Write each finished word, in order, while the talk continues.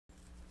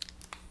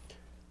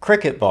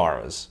Cricket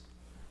bars.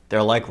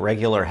 They're like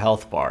regular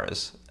health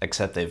bars,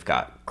 except they've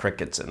got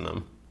crickets in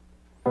them.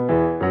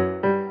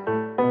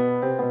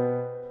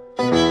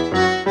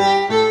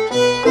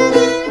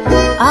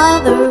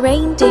 All the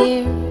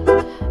reindeer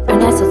are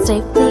nestled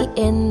safely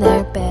in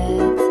their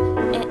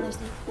beds.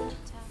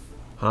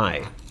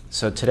 Hi.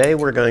 So today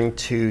we're going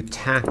to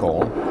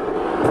tackle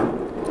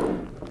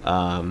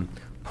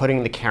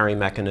putting the carry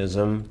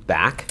mechanism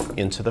back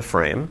into the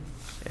frame,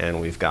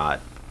 and we've got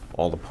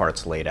all the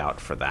parts laid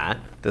out for that.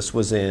 This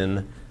was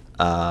in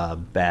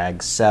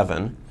bag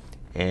 7,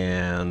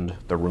 and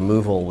the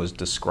removal was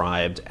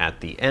described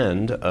at the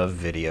end of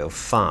video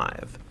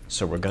 5.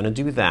 So we're going to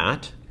do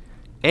that,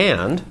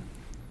 and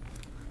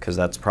because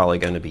that's probably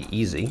going to be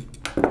easy,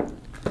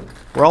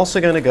 we're also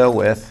going to go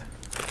with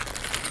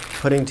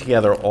putting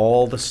together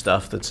all the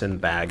stuff that's in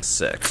bag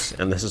 6,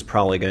 and this is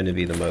probably going to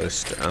be the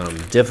most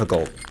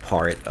difficult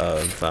part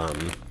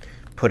of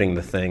putting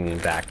the thing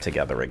back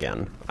together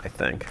again, I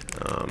think.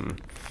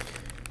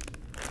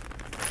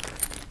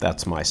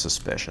 That's my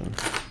suspicion.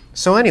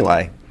 So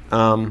anyway,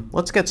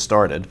 let's get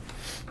started.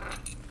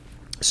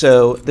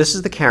 So this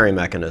is the carry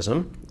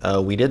mechanism.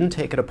 We didn't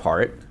take it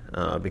apart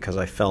because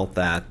I felt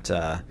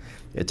that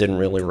it didn't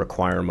really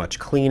require much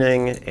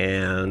cleaning,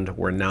 and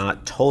we're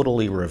not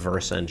totally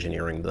reverse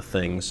engineering the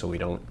thing, so we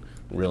don't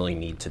really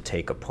need to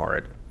take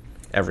apart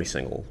every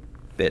single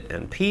bit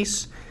and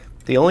piece.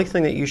 The only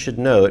thing that you should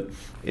note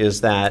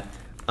is that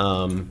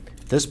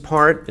this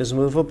part is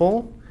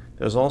movable.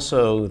 There's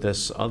also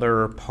this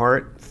other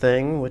part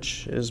thing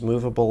which is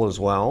movable as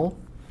well.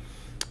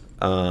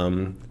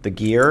 The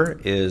gear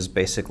is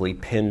basically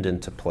pinned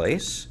into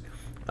place.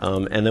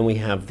 And then we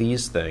have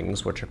these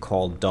things which are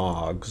called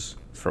dogs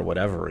for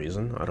whatever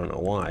reason. I don't know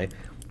why,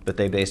 but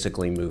they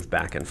basically move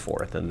back and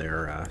forth, and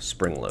they're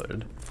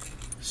spring-loaded.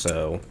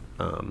 So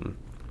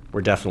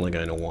we're definitely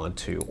going to want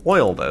to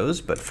oil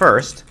those, but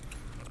first,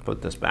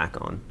 put this back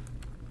on.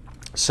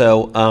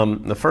 So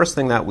the first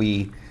thing that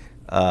or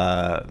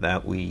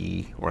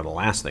the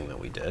last thing that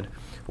we did,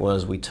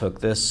 was we took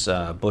this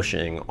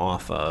bushing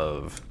off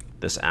of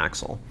this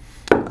axle.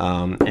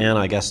 And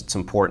I guess it's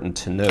important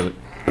to note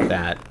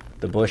that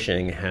the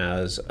bushing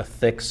has a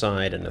thick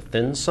side and a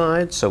thin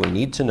side, so we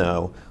need to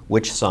know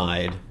which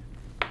side,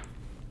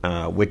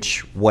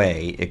 which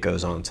way it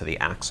goes onto the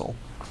axle.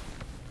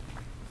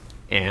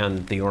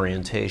 And the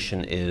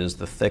orientation is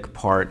the thick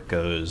part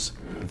goes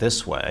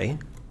this way,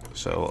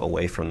 so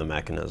away from the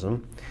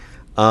mechanism.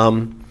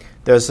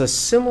 There's a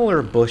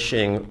similar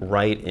bushing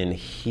right in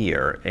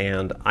here,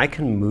 and I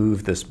can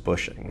move this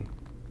bushing.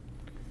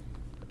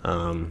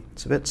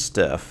 It's a bit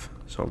stiff,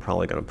 so I'm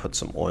probably going to put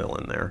some oil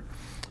in there.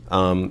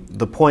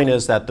 The point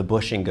is that the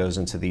bushing goes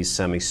into these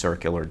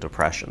semicircular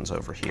depressions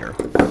over here.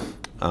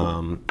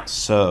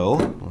 So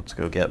let's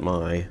go get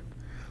my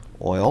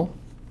oil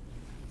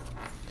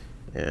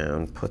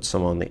and put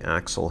some on the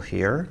axle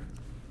here.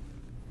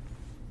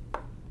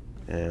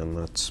 And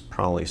that's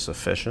probably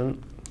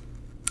sufficient.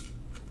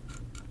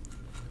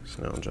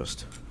 So now I'm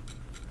just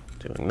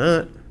doing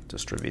that.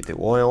 Distribute the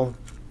oil.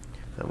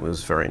 That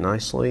moves very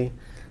nicely.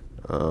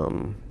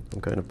 I'm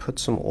going to put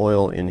some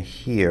oil in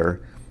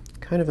here,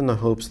 kind of in the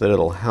hopes that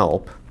it'll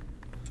help.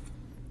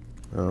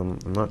 I'm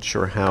not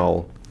sure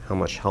how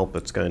much help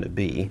it's going to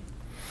be.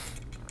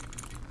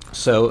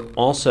 So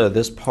also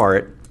this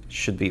part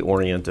should be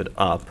oriented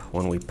up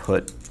when we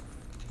put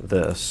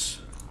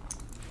this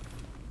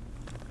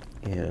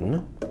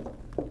in.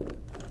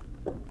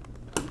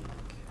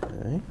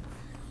 Okay.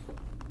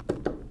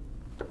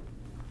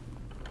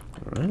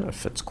 All right, that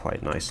fits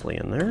quite nicely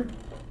in there.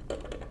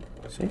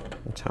 See,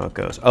 that's how it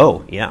goes.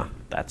 Oh, yeah,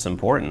 that's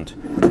important.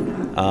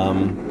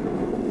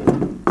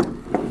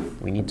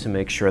 We need to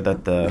make sure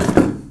that the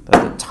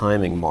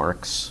timing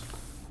marks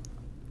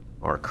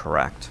are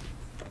correct.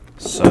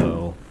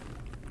 So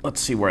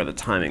let's see where the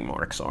timing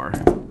marks are.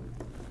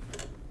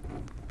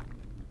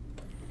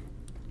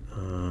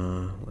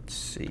 Let's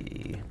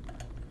see.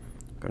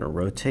 I'm going to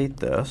rotate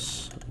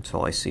this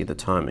until I see the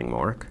timing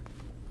mark.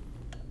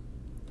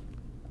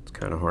 It's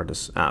kind of hard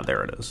to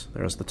there it is.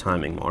 There's the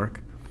timing mark.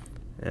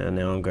 And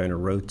now I'm going to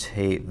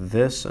rotate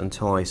this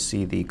until I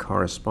see the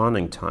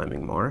corresponding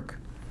timing mark,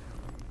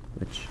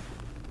 which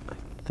I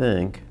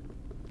think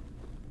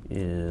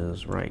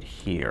is right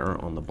here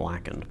on the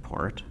blackened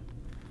part.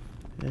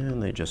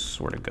 And they just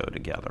sort of go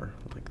together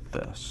like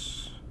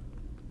this.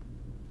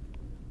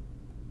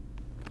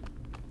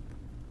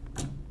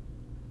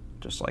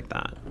 Just like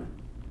that.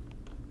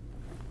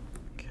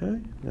 Okay,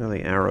 now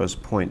the arrows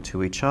point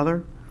to each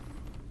other.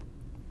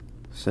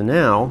 So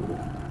now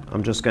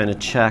I'm just going to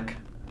check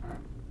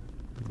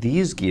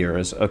these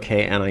gears,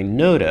 okay, and I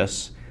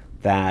notice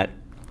that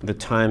the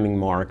timing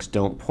marks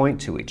don't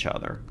point to each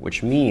other,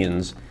 which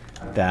means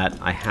that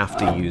I have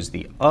to use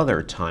the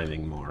other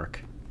timing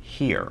mark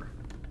here,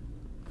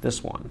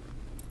 this one.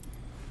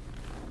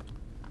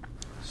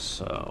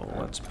 So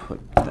let's put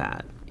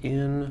that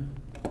in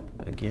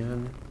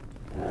again.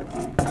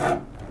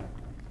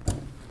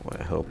 Boy,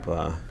 I hope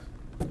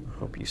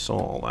you saw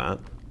all that.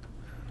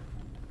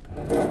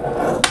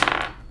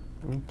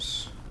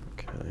 Oops.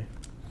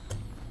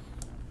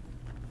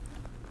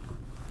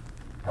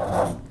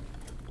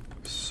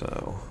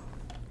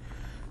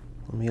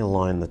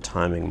 align the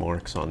timing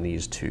marks on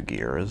these two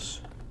gears.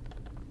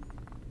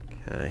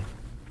 Okay.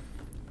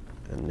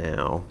 And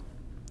now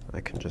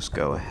I can just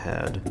go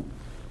ahead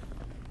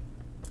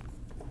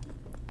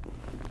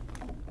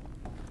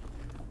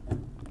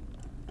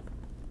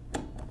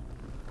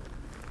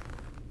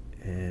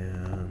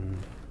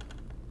and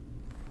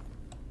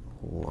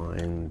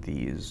line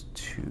these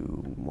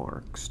two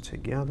marks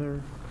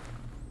together.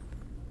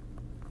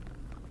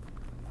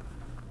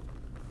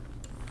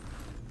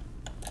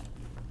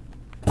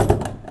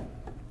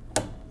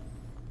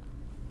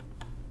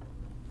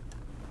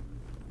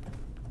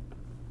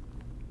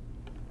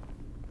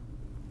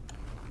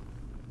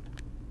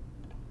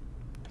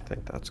 I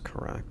think that's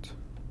correct.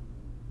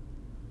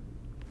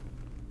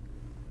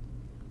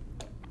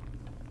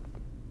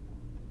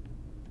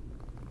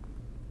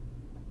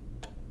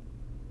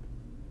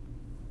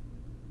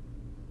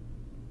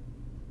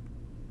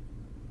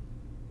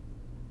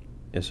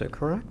 Is it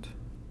correct?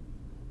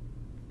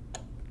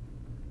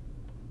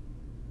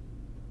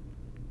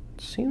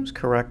 It seems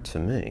correct to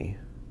me.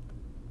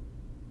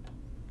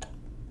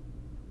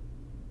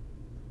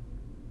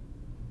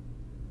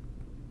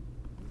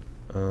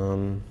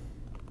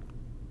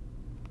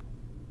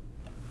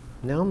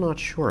 Now I'm not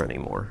sure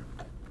anymore.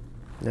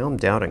 Now I'm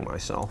doubting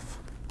myself.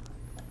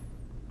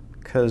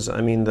 Because,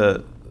 I mean,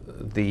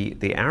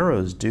 the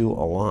arrows do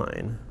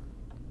align.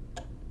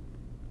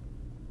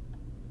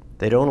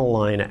 They don't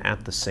align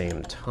at the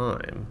same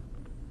time.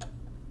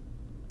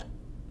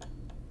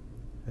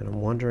 And I'm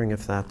wondering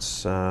if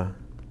that's a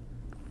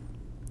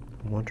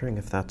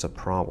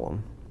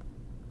problem.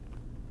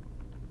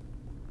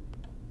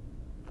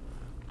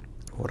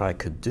 What I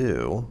could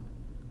do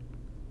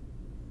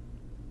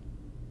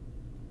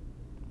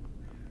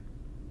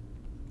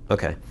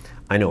Okay,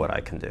 I know what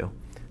I can do.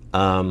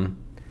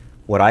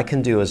 What I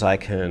can do is I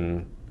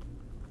can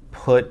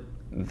put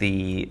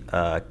the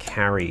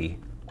carry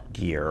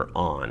gear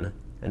on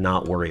and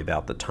not worry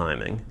about the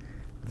timing.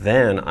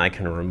 Then I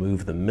can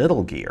remove the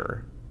middle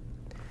gear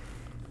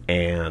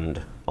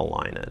and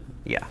align it.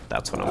 Yeah,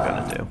 that's what I'm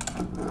going to do.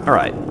 All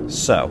right,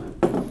 so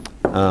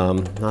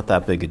not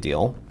that big a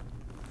deal.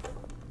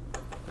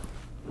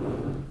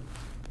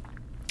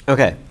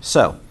 Okay,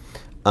 so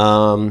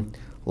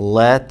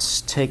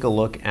let's take a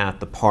look at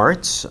the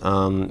parts.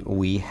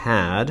 We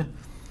had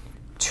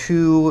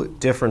two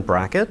different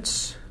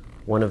brackets.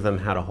 One of them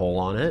had a hole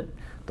on it.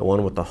 The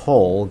one with the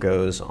hole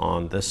goes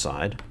on this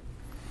side.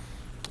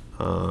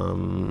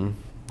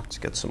 Let's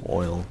get some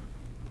oil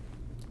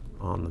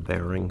on the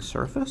bearing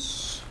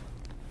surface.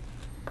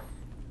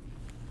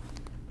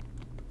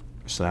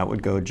 So that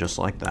would go just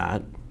like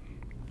that.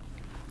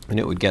 And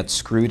it would get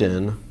screwed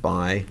in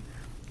by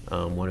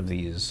one of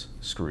these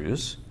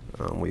screws.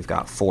 We've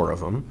got 4 of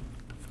them.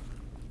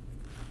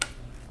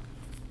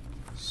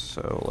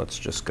 So let's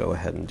just go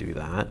ahead and do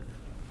that.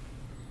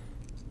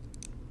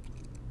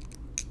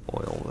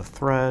 Oil the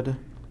thread.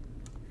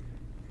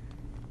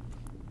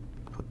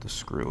 Put the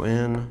screw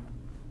in.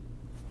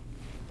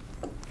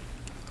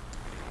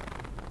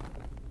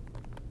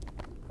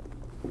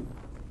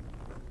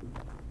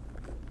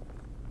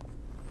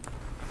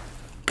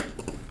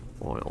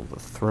 Oil the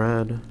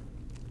thread.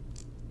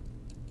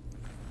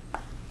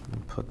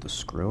 And put the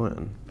screw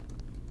in.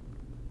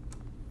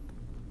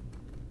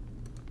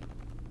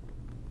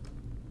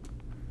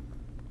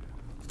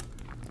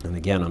 And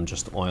again, I'm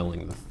just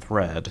oiling the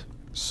thread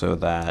so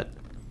that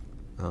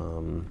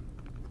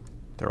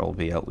there will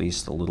be at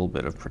least a little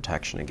bit of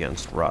protection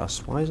against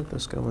rust. Why isn't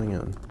this going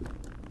in?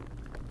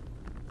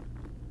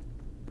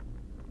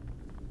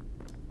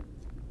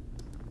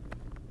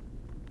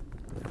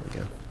 There we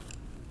go.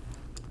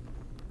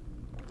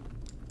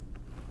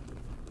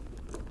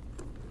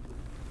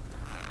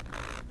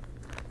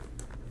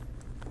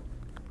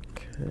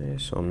 Okay,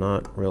 so I'm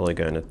not really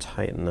going to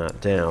tighten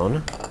that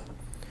down.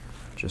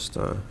 Just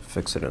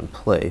fix it in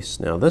place.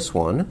 Now this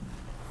one,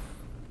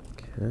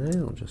 okay,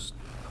 I'll just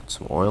put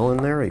some oil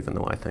in there, even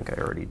though I think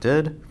I already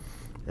did.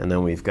 And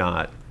then we've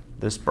got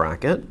this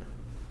bracket,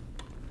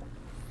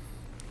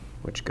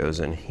 which goes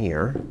in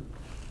here,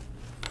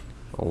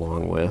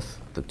 along with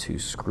the 2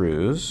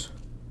 screws.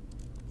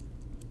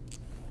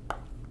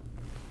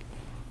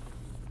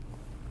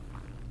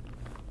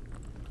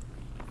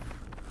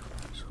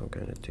 So I'm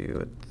going to do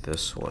it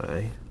this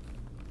way.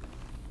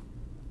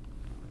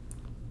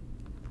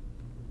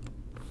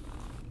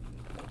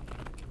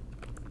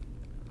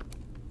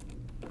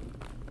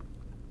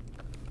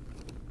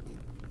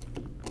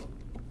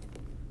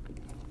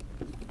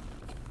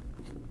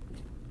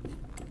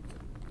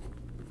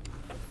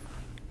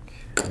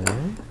 Okay,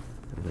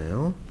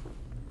 now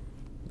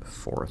the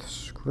 4th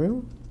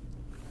screw.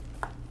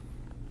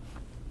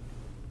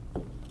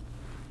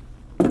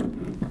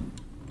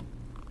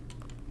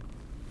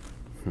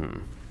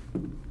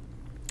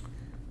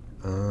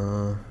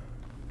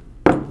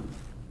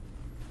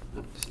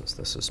 Since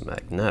this is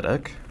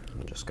magnetic,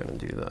 I'm just going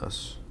to do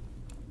this.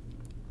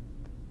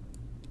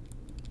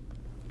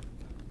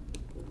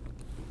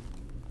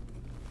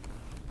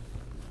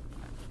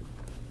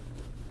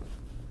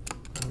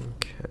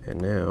 Okay,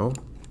 now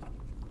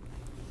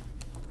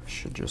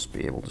just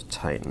be able to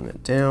tighten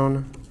it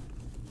down.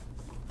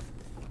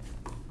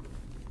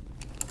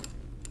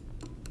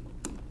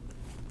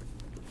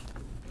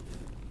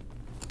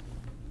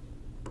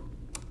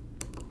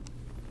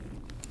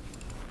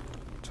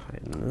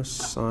 Tighten this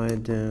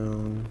side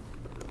down.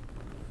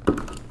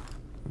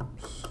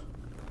 Oops.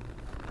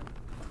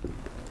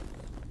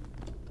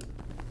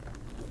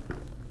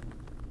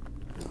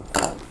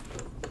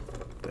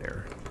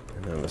 There.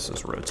 And then this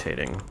is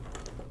rotating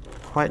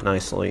quite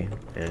nicely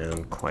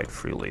and quite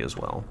freely as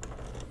well.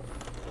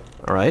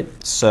 All right,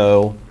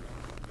 so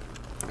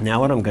now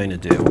what I'm going to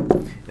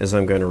do is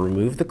I'm going to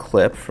remove the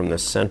clip from the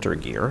center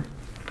gear.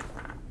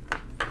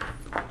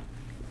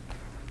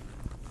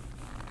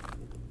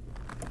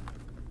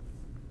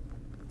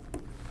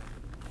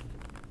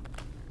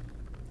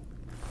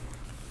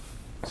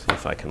 See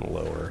if I can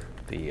lower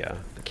the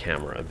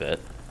camera a bit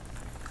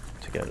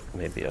to get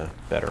maybe a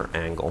better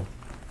angle.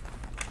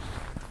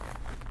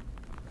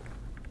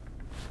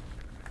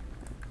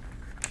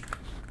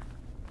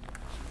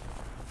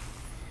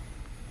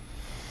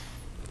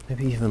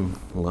 Maybe even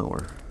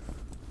lower.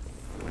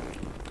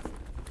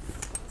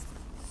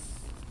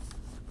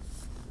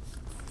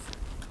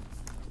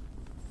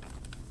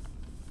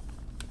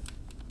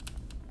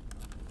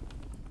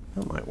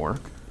 That might work.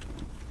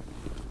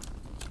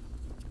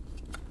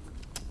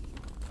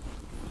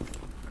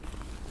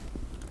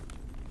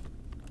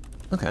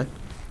 Okay,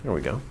 there we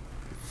go.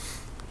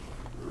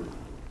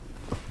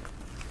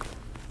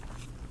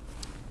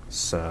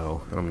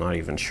 So I'm not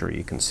even sure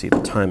you can see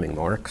the timing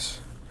marks.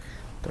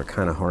 They're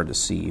kind of hard to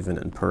see even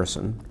in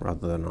person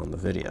rather than on the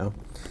video.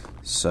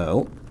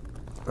 So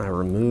I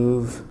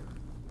remove,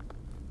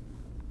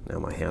 now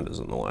my hand is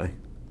in the way.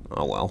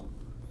 Oh well.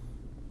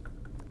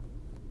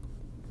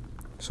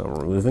 So I'm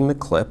removing the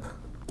clip.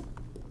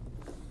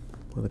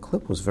 Well, the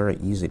clip was very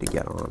easy to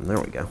get on. There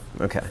we go.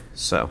 Okay,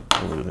 so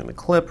removing the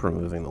clip,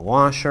 removing the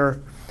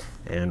washer,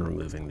 and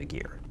removing the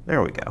gear.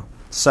 There we go.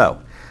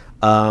 So,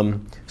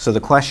 so the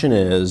question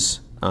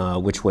is,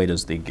 which way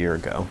does the gear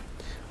go?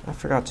 I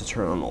forgot to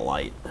turn on the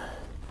light.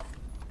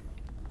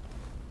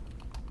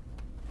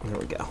 There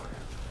we go.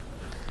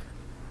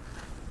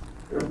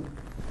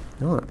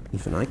 Oh,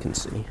 even I can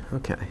see.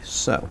 Okay,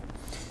 so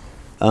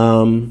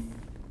I'm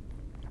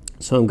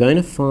going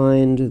to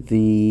find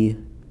the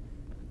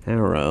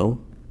arrow,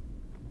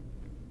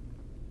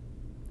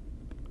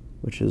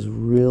 which is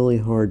really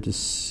hard to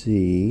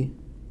see.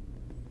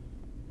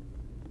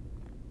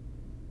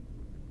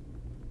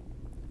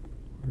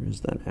 Where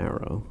is that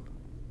arrow?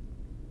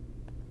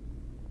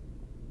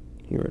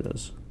 Here it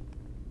is.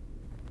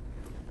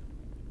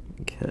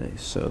 Okay,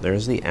 so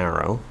there's the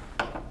arrow.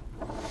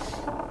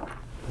 What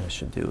I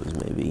should do is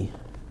maybe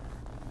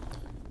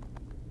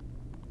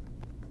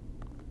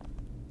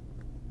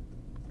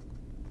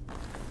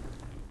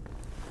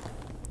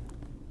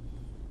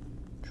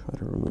try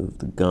to remove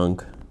the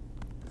gunk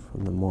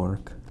from the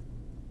mark.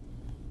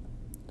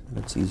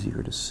 That's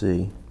easier to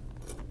see.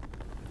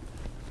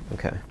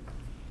 Okay.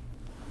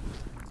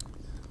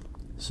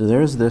 So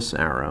there's this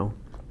arrow.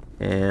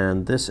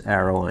 And this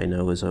arrow I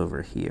know is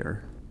over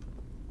here.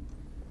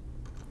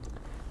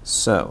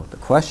 So the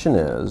question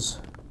is,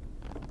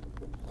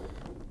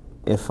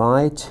 if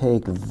I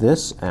take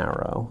this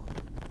arrow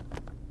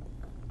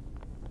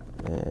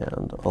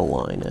and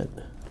align it,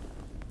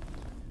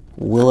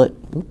 will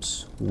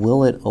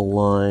it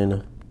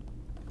align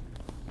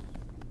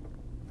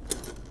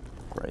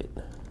right?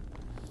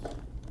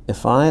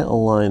 If I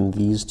align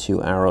these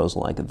two arrows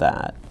like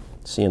that,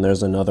 see, and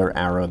there's another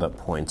arrow that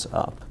points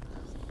up.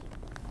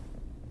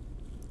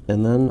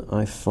 And then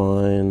I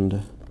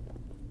find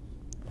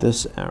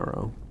this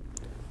arrow.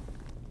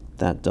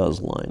 That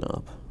does line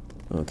up.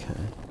 Okay.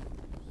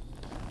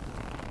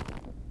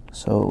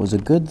 So it was a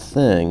good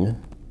thing.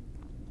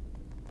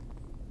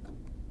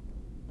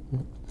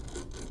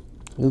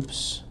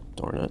 Oops,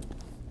 darn it.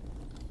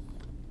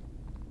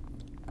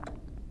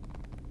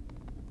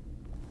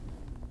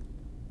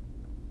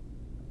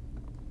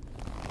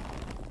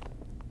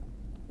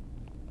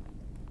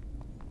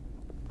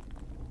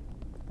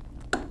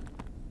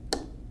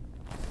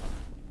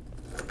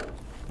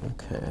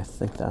 Okay, I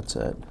think that's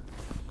it.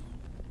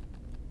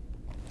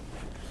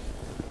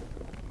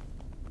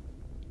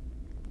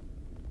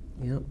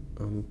 Yep,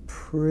 I'm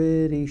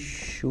pretty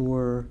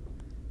sure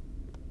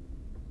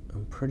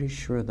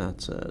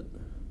that's it.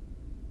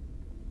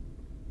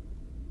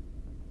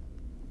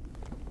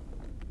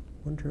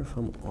 Wonder if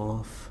I'm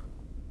off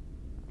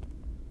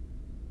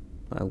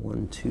by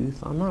one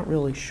tooth. I'm not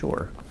really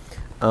sure.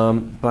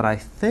 But I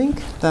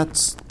think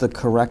that's the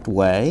correct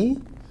way.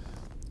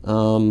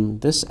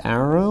 This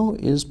arrow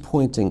is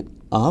pointing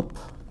up.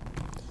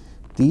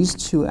 These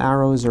two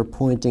arrows are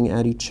pointing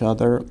at each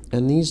other,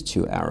 and these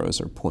two arrows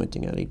are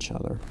pointing at each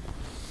other.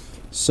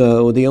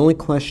 So the only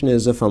question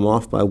is if I'm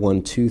off by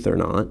one tooth or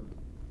not.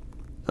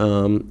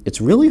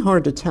 It's really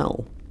hard to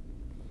tell.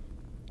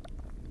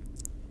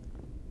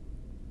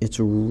 It's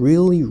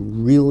really,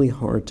 really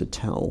hard to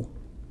tell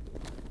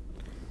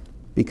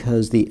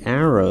because the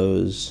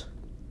arrows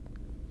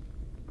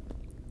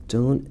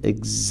don't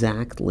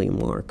exactly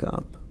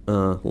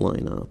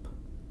line up.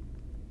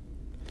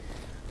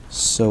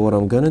 So what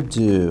I'm going to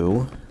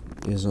do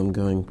is I'm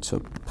going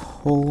to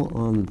pull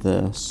on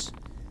this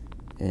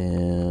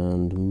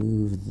and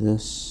move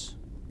this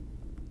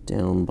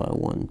down by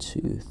 1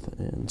 tooth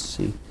and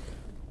see.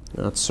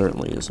 That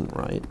certainly isn't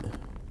right.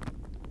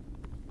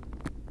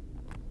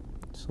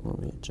 So let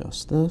me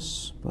adjust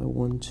this by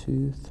 1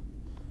 tooth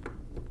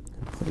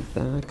and put it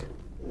back.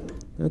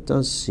 That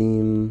does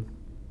seem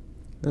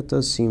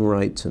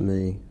right to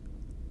me.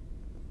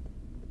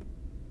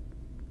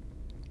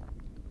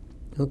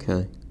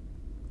 Okay.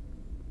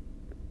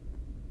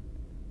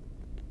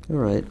 All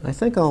right. I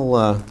think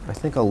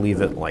I'll leave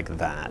it like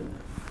that.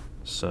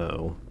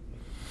 So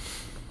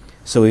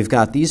we've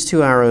got these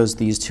two arrows,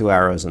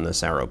 and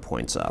this arrow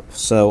points up.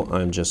 So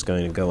I'm just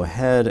going to go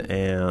ahead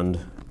and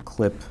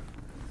clip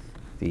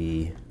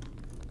the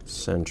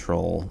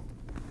central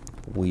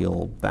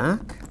wheel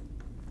back,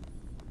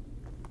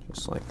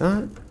 just like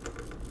that.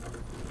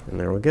 And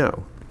there we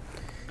go.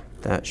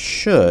 That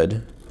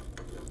should,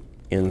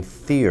 in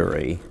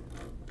theory,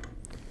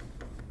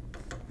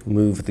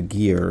 move the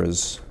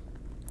gears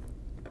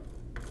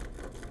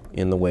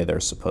in the way they're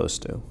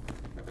supposed to.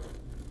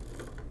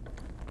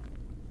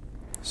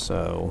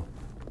 So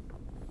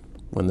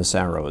when this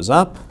arrow is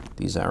up,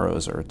 these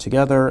arrows are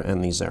together,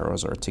 and these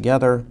arrows are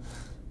together,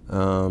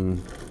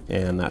 and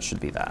that should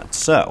be that.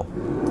 So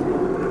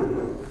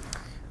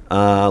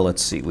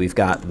let's see. We've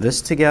got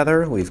this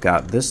together. We've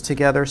got this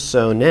together.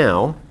 So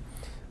now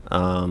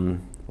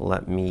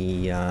let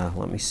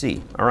me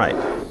see. All right.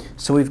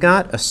 So we've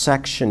got a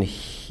section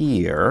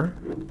here,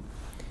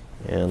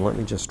 and let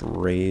me just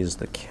raise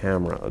the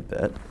camera a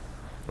bit.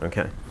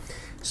 Okay.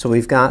 So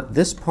we've got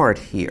this part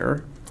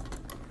here.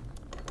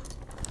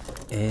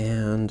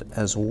 And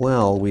as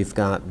well, we've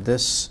got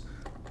this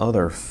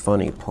other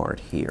funny part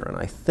here. And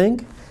I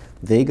think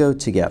they go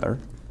together.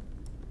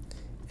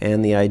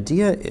 And the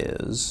idea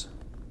is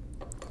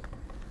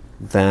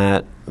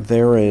that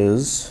there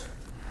is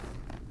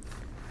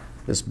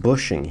this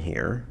bushing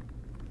here,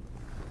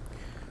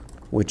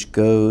 which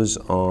goes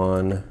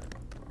on,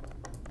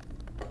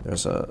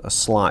 there's a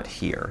slot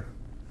here.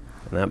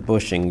 And that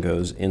bushing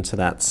goes into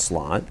that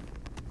slot.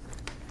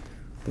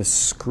 This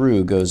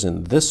screw goes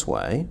in this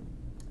way.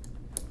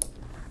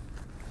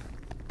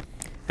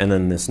 And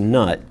then this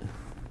nut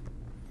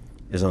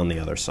is on the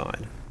other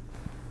side.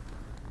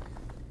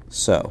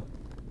 So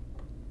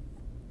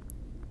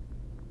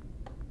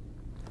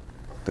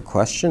the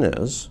question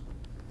is,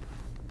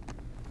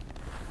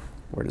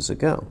 where does it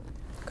go?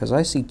 Because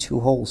I see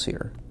 2 holes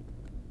here.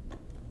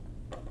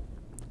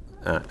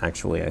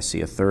 Actually, I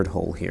see a 3rd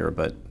hole here,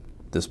 but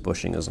this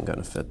bushing isn't going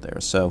to fit there.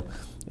 So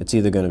it's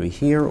either going to be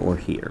here or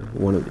here,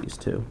 one of these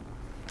two.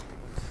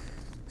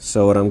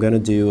 So what I'm going to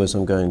do is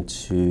I'm going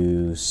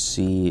to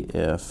see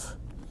if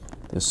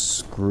this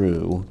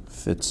screw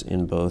fits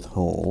in both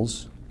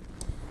holes.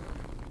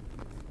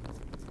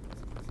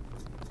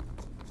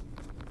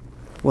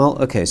 Well,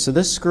 okay, so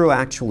this screw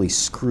actually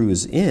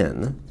screws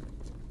in,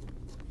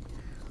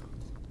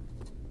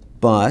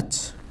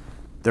 but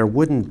there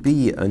wouldn't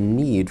be a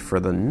need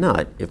for the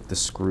nut if the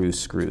screw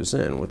screws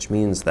in, which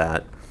means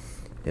that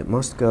it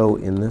must go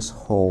in this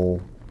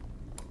hole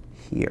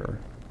here.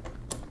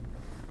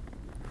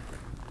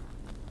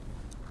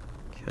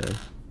 Okay.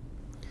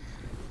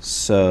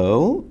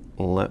 So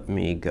let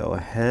me go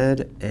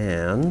ahead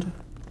and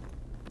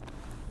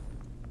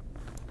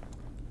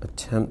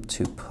attempt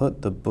to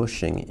put the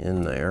bushing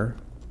in there.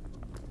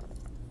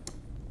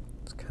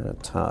 It's kind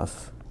of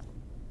tough.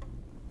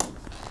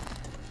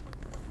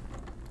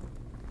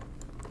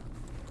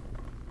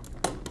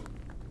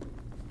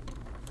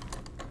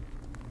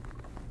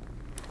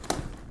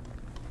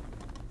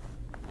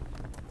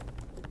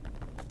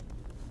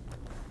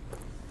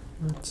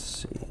 Let's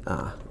see.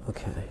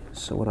 Okay.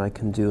 So what I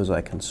can do is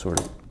I can sort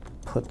of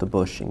put the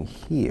bushing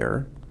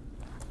here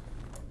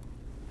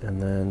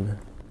and then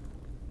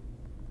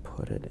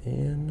put it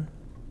in.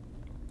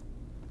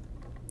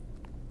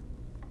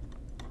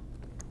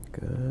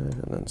 Good.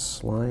 And then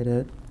slide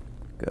it.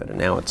 Good. And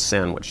now it's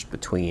sandwiched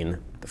between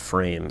the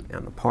frame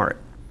and the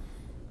part.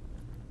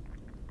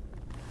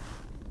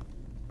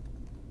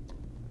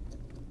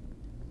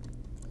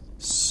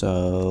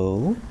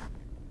 So,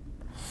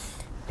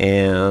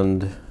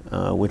 and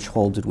which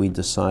hole did we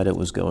decide it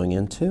was going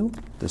into?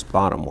 This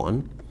bottom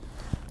one.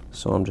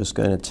 So I'm just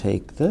going to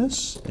take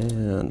this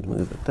and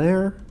move it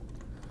there.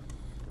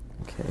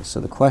 Okay, so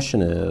the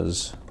question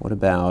is, what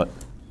about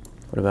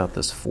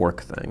this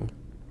fork thing?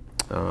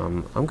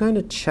 I'm going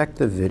to check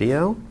the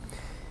video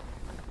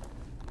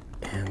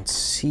and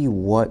see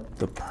what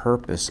the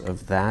purpose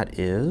of that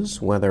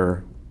is,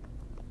 whether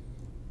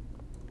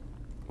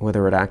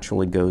it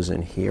actually goes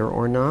in here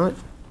or not,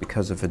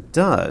 because if it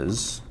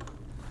does,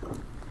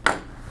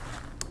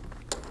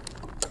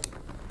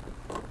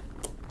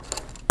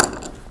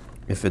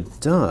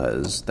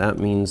 that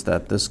means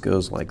that this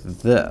goes like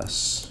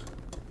this,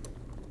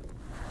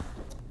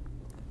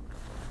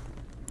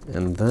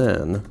 and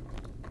then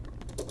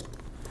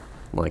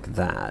like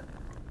that.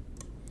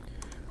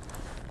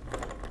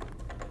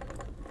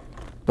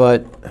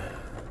 but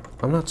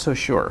I'm not so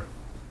sure.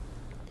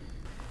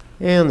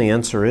 And the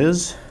answer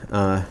is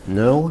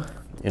no.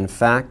 In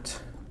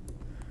fact,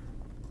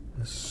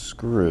 the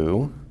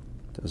screw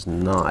does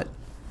not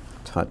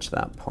touch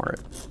that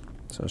part.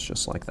 So it's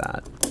just like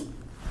that.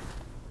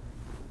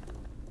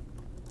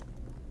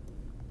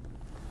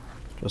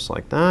 Just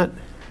like that.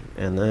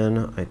 And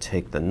then I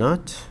take the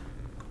nut.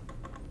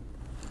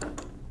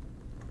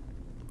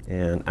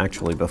 And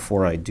actually,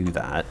 before I do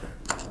that,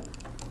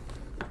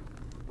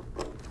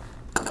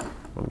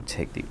 let me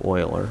take the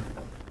oiler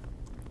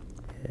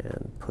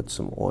and put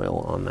some oil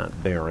on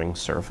that bearing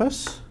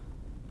surface.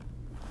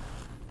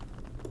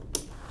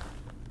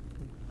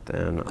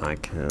 Then I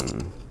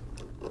can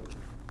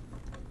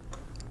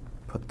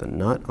put the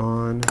nut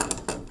on,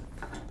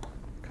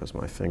 because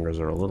my fingers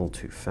are a little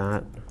too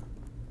fat.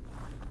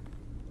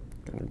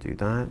 I'm going to do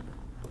that.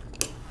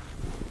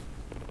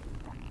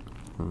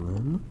 And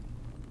then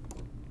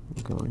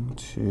I'm going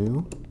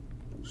to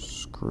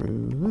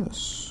screw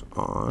this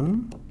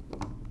on.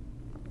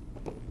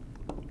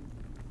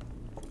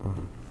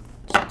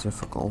 It's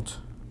difficult.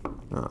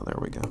 Oh, there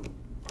we go.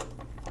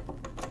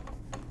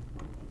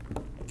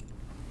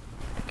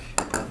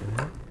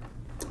 Okay.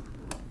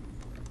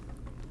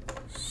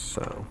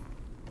 So,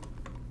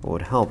 what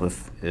would help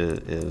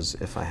is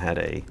if I had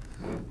a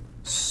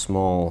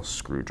small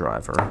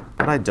screwdriver,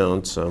 but I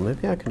don't, so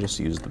maybe I can just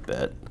use the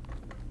bit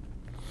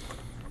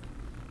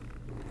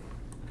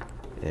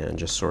and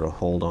just sort of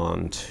hold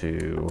on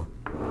to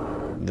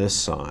this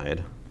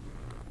side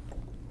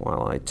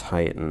while I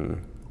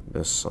tighten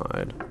this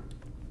side.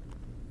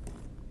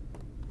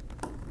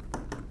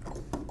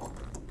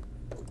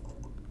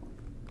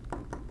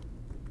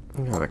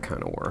 Yeah, that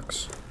kind of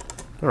works.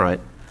 All right.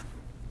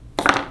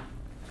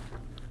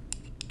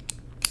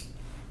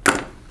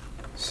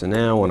 So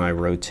now when I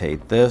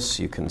rotate this,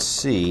 you can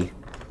see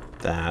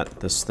that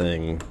this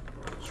thing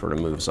sort of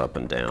moves up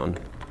and down.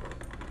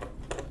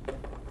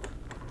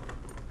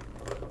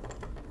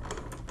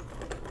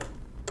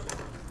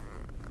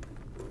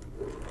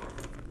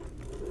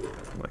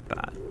 Like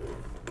that.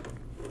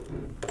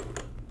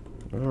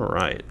 All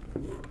right.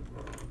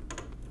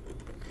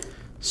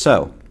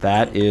 So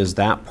that is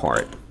that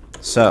part.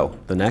 So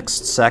the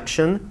next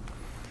section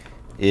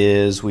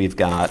is we've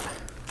got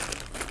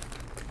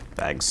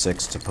bag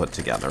 6 to put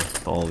together,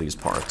 all these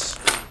parts.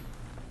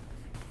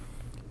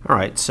 All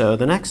right, so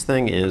the next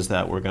thing is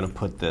that we're going to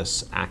put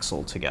this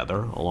axle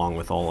together along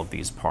with all of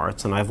these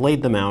parts, and I've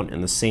laid them out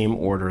in the same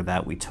order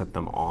that we took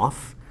them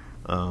off,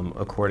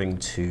 according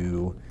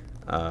to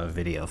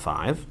video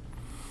 5.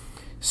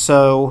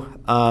 So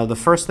the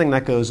first thing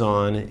that goes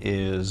on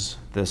is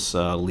this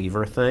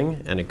lever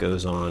thing, and it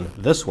goes on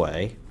this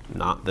way,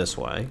 not this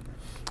way,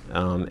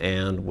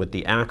 and with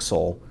the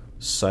axle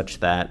such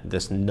that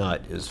this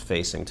nut is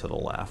facing to the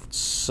left.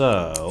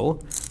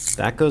 So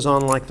that goes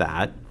on like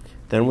that.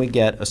 Then we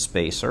get a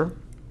spacer.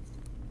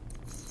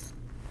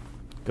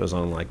 Goes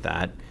on like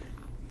that.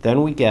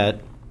 Then we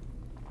get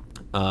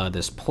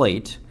this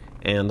plate,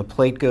 and the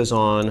plate goes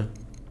on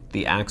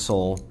the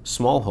axle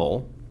small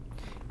hole.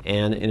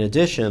 And in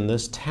addition,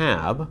 this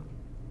tab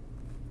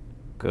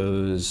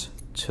goes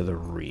to the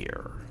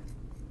rear.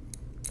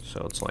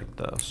 So it's like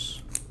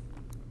this.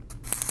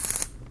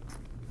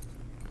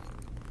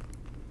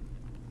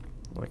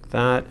 Like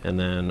that, and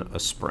then a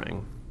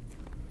spring.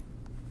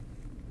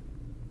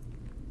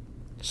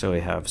 So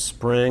we have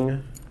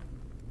spring,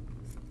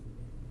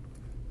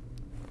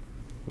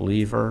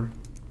 lever,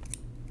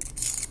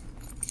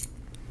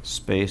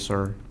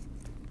 spacer,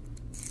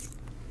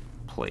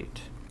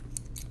 plate.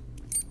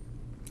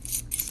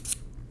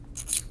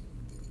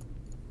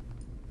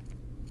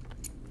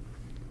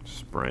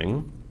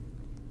 Spring,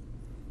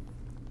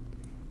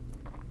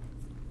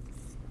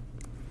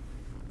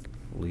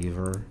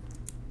 lever,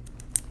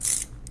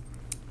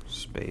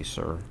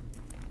 spacer,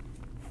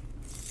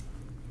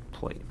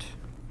 plate,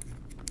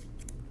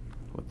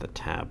 with the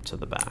tab to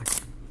the back.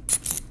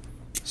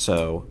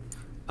 So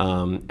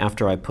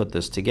after I put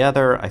this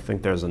together, I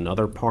think there's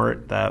another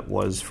part that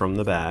was from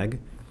the bag,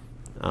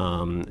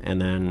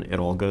 and then it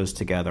all goes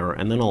together,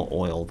 and then I'll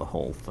oil the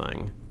whole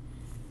thing,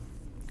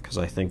 because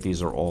I think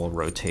these are all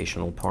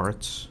rotational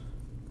parts,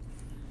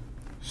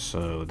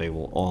 so they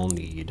will all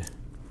need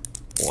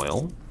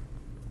oil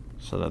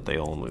so that they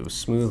all move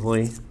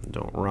smoothly and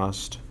don't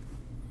rust.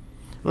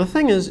 The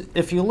thing is,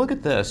 if you look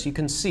at this, you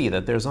can see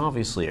that there's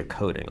obviously a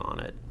coating on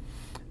it.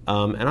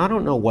 And I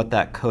don't know what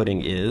that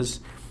coating is.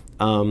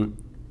 I'm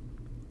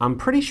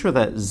pretty sure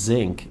that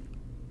zinc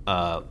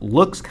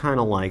looks kind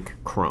of like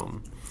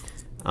chrome.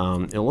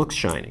 It looks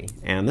shiny,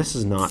 and this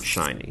is not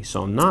shiny,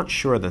 so I'm not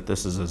sure that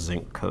this is a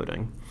zinc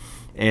coating.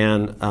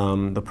 And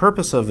the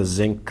purpose of a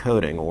zinc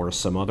coating or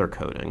some other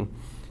coating,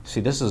 see,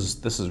 this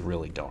is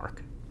really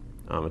dark.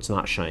 It's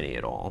not shiny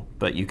at all,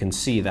 but you can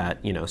see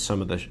that, you know,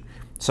 some of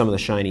the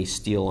shiny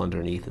steel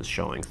underneath is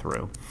showing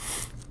through.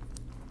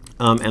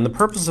 And the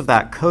purpose of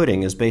that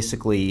coating is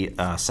basically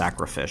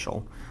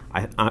sacrificial.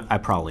 I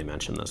probably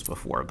mentioned this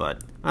before,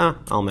 but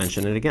I'll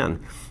mention it again.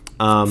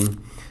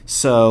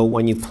 So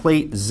when you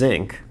plate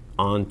zinc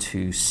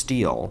onto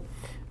steel,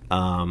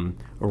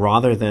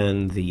 rather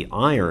than the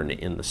iron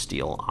in the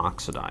steel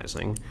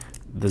oxidizing,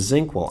 the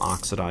zinc will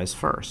oxidize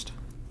first.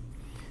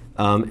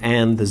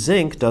 And the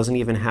zinc doesn't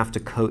even have to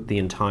coat the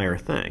entire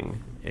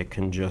thing. It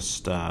can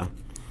just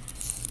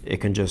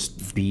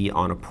be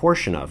on a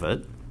portion of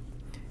it,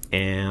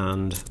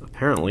 and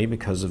apparently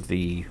because of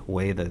the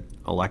way that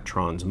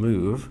electrons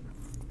move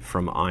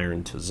from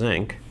iron to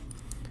zinc,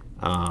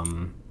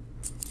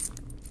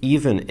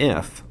 even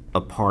if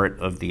a part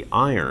of the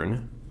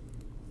iron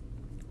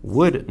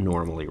would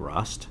normally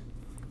rust,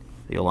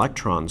 the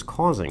electrons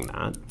causing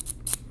that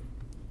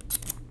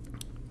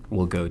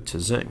will go to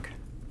zinc,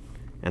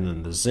 and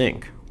then the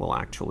zinc will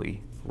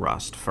actually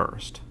rust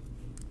first,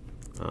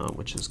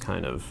 which is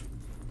kind of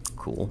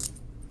cool.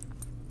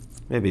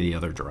 Maybe the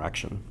other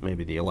direction.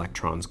 Maybe the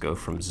electrons go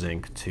from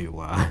zinc to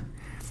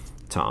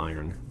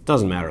iron.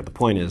 Doesn't matter. The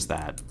point is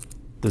that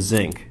the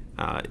zinc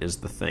is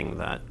the thing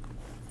that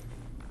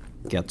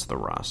gets the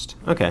rust.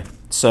 Okay,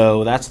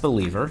 so that's the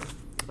lever.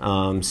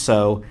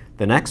 So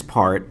the next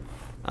part,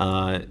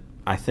 I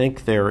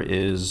think there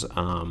is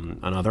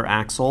another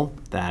axle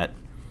that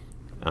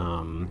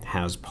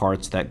has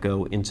parts that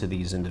go into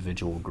these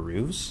individual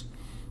grooves.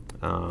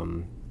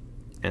 And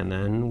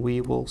then we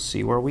will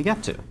see where we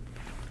get to.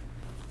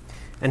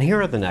 And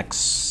here are the next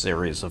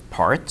series of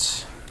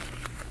parts.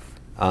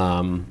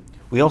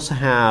 We also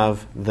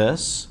have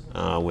this,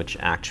 which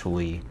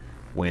actually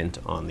went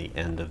on the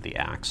end of the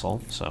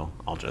axle, so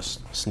I'll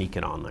just sneak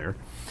it on there.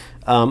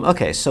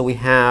 Okay, so we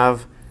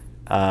have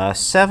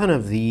 7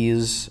 of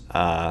these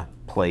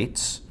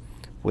plates,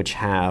 which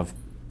have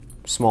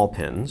small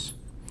pins.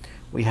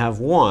 We have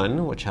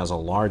 1 which has a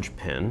large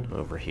pin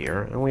over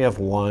here, and we have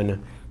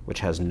 1 which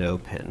has no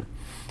pin.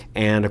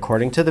 And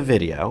according to the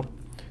video,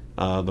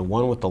 the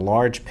one with the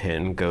large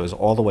pin goes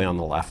all the way on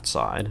the left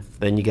side.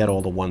 Then you get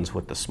all the ones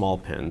with the small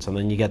pins, and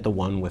then you get the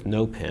one with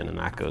no pin, and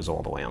that goes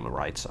all the way on the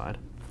right side.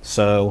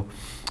 So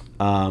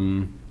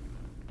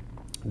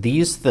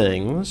these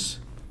things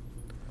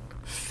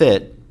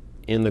fit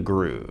in the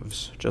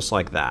grooves, just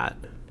like that.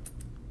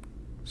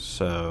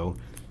 So,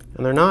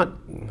 and they're not,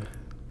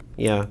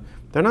 yeah,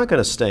 they're not going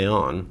to stay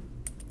on.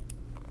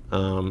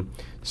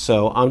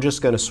 So I'm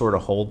just going to sort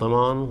of hold them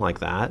on like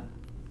that.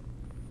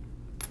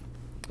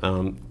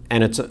 And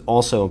it's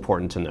also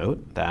important to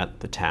note that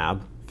the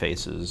tab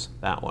faces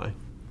that way,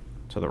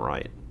 to the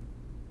right,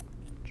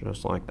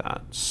 just like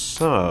that.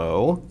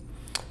 So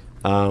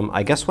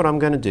I guess what I'm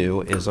going to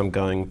do is I'm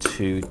going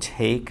to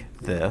take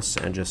this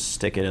and just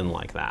stick it in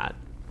like that.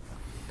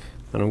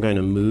 Then I'm going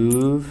to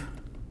move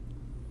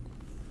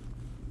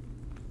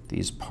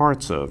these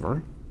parts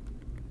over.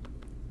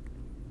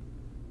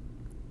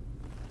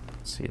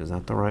 Let's see, is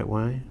that the right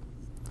way?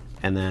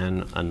 And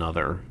then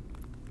another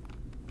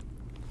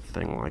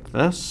thing like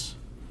this,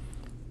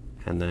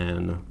 and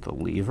then the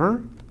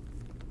lever.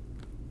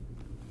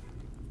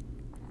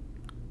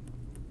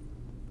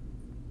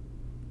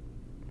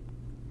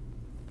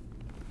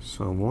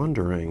 So I'm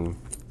wondering,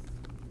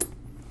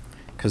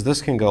 because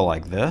this can go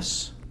like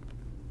this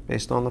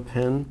based on the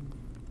pin,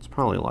 it's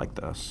probably like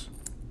this.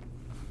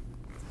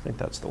 I think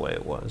that's the way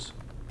it was.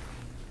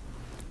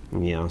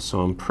 Yeah,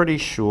 so I'm pretty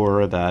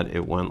sure that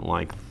it went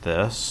like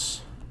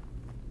this,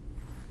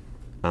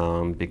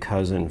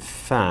 because in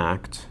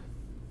fact,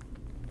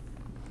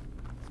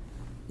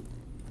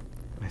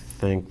 I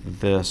think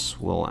this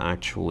will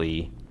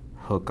actually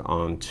hook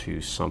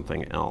onto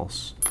something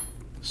else.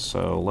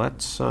 So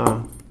let's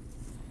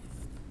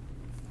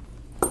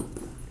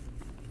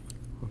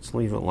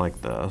leave it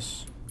like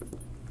this.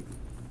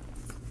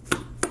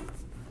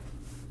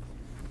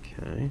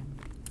 Okay,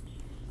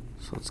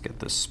 so let's get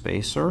this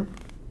spacer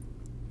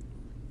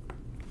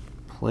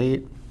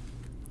plate.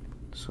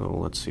 So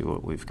let's see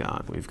what we've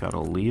got. We've got a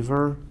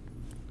lever,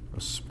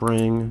 a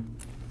spring,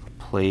 a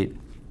plate,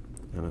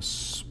 and a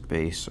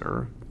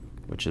spacer,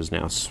 which is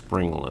now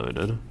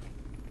spring-loaded.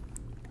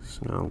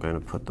 So now I'm going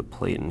to put the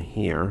plate in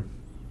here.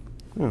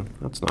 Oh,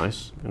 that's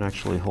nice. It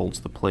actually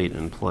holds the plate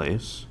in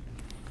place.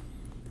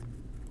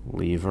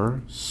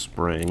 Lever,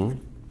 spring,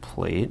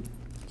 plate,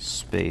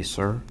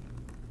 spacer,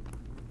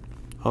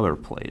 other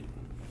plate.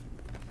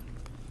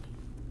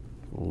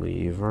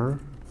 Lever,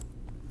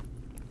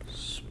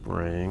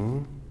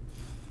 spring,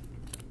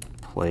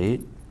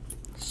 plate,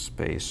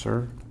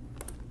 spacer,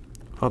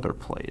 other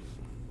plate.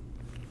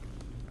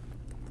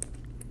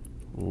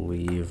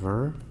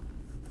 Lever,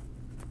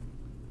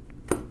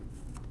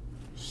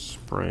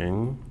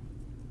 spring,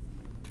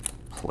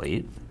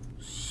 plate,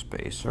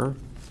 spacer,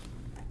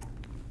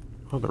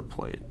 other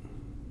plate.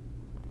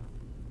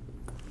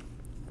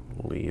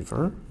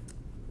 Lever,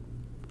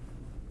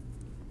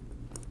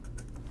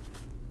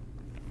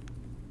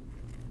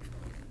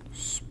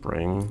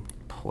 spring,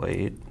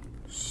 plate,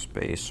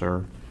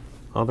 spacer,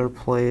 other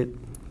plate.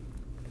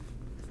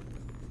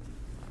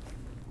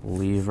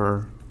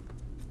 Lever,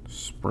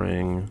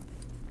 spring,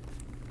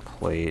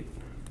 plate,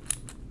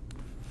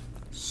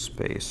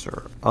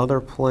 spacer,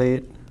 other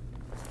plate.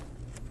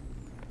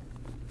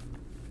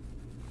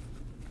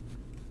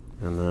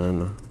 And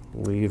then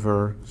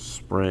lever,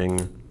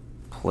 spring,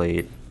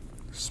 plate,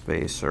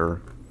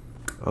 spacer,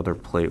 other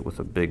plate with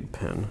a big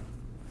pin,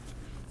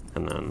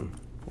 and then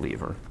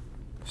lever.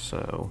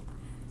 So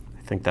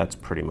I think that's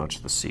pretty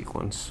much the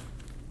sequence.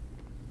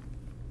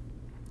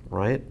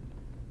 Right?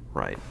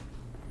 Right.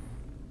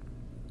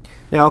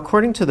 Now,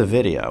 according to the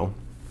video,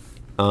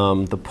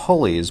 the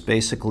pulleys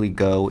basically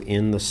go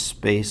in the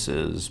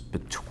spaces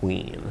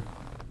between.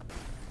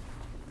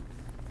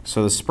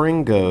 So the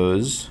spring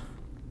goes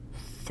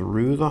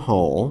through the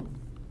hole,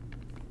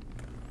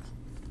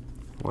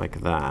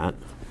 like that,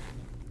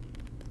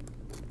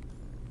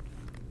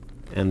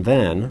 and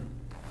then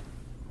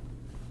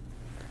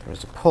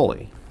there's a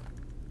pulley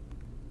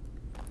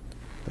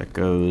that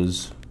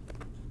goes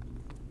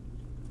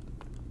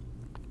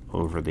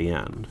over the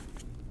end.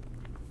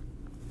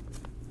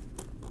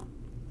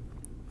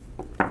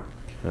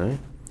 Okay.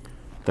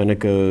 Then it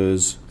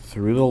goes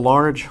through the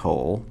large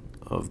hole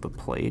of the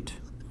plate,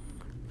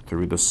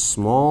 through the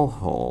small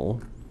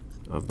hole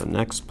of the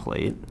next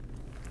plate,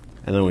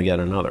 and then we get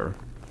another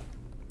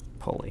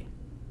pulley.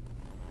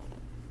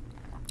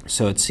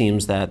 So it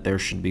seems that there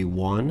should be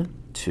 1,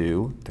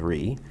 2,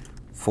 3,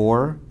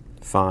 4,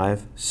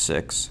 5,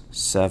 6,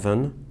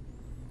 7,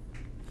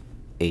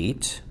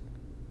 8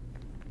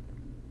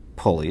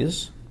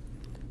 pulleys.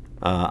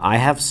 I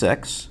have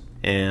 6,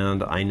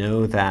 and I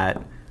know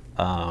that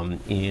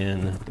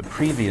in the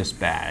previous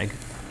bag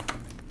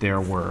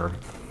there were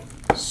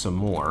some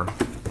more.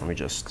 Let me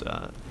just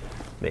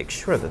make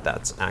sure that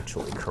that's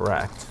actually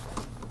correct.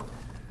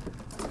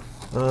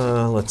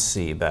 Let's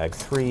see, bag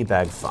 3,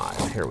 bag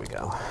 5, here we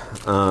go.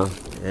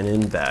 And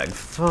in bag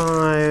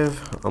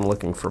 5, I'm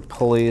looking for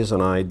pulleys,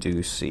 and I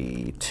do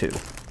see 2.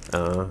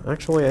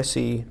 Actually, I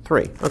see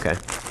 3, okay.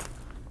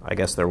 I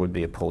guess there would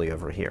be a pulley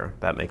over here.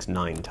 That makes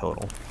 9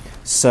 total.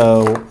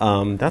 So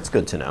that's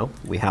good to know.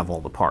 We have all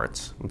the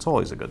parts. It's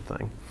always a good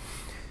thing.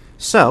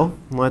 So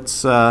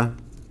let's go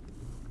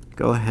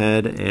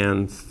ahead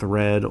and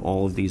thread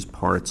all of these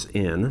parts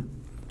in.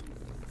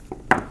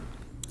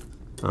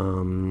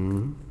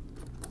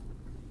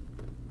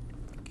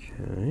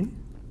 Okay.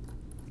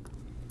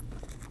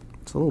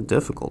 It's a little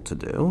difficult to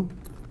do.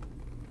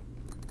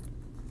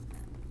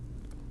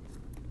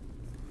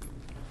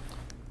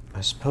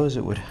 I suppose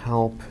it would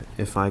help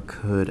if I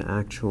could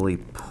actually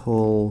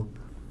pull,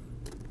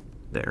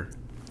 there,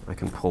 I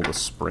can pull the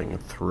spring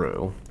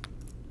through.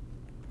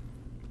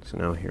 So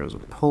now here's a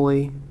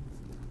pulley.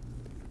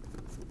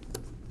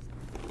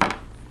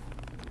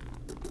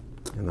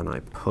 And then I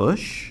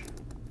push.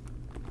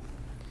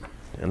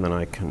 And then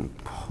I can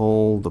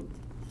pull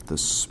the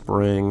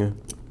spring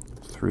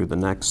through the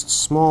next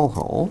small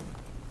hole.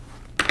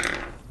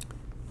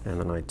 And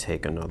then I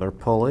take another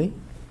pulley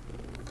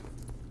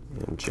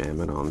and jam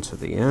it onto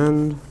the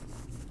end.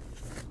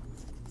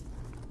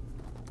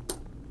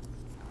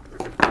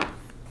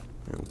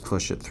 And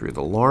push it through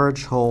the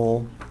large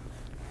hole,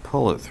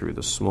 pull it through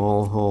the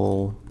small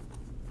hole.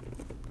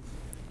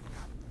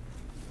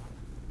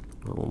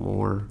 A little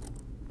more.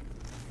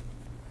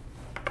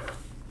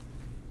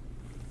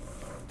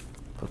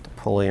 Put the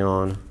pulley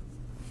on.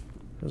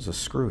 There's a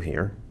screw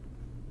here.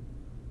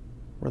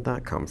 Where'd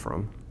that come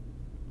from?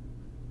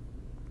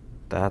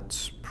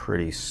 That's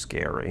pretty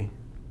scary.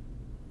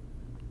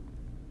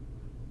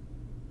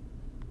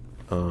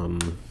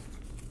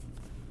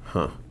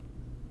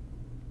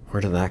 Where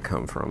did that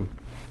come from?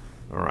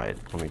 All right,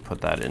 let me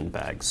put that in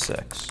bag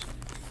 6.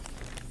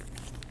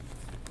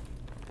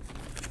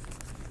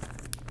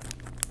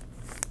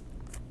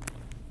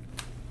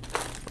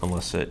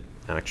 Unless it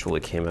actually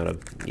came out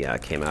of, yeah,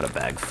 it came out of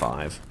bag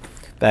 5.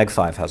 Bag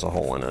 5 has a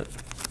hole in it.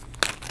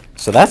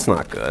 So that's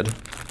not good.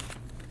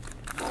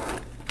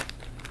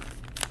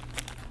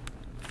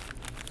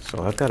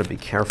 So I've got to be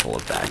careful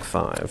of bag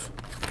 5.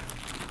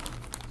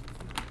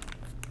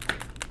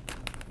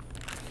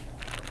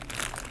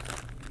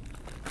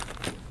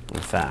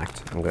 In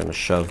fact, I'm going to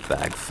shove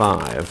bag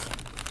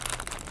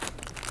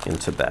 5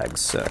 into bag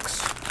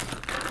 6.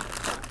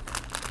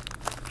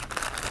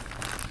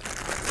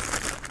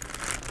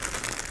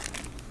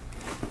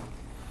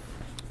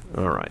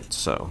 All right,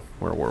 so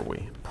where were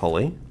we?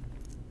 Pulley.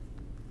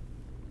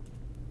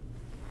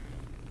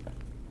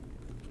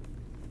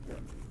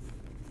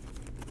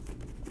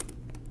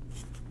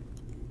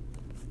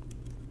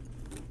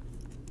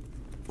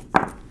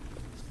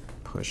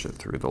 Push it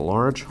through the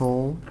large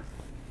hole.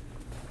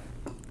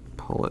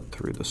 Pull it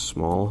through the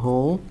small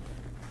hole.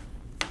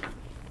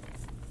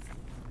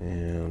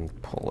 And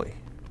pulley.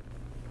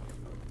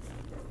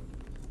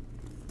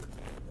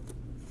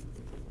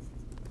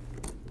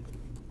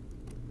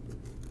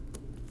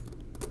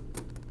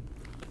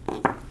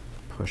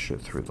 Push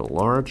it through the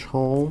large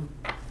hole,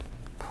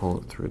 pull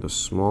it through the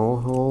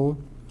small hole,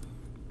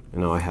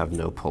 and now I have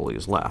no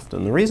pulleys left.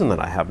 And the reason that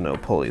I have no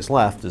pulleys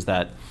left is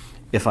that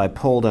if I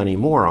pulled any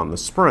more on the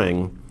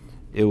spring,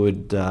 it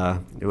would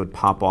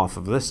pop off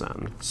of this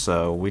end.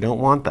 So we don't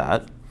want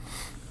that.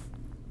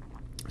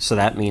 So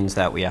that means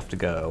that we have to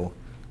go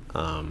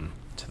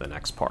to the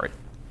next part.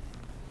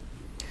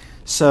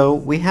 So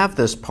we have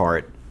this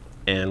part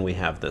and we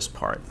have this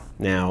part.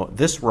 Now,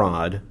 this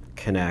rod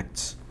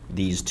connects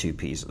these two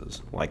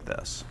pieces like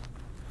this.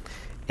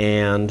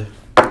 And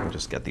let me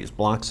just get these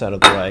blocks out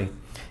of the way.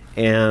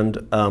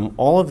 And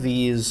all of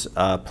these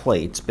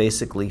plates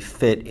basically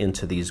fit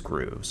into these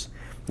grooves.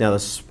 Now, the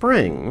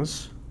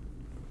springs,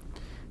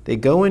 they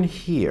go in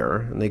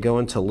here, and they go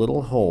into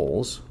little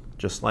holes,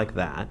 just like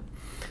that.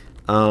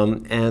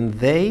 And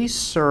they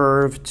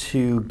serve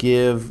to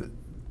give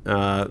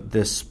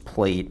this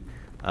plate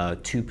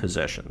two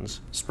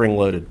positions,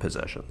 spring-loaded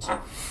positions.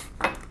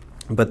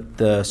 But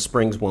the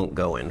springs won't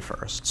go in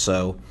first.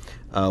 So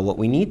what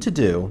we need to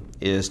do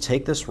is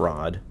take this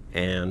rod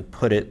and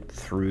put it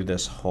through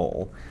this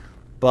hole.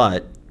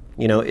 But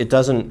you know, it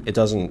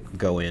doesn't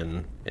go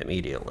in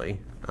immediately.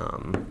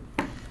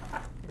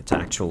 It's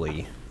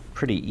actually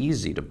pretty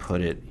easy to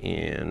put it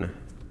in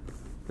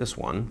this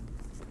one,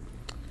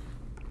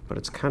 but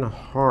it's kind of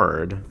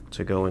hard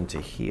to go into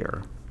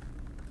here,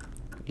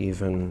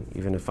 even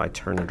if I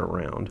turn it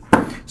around.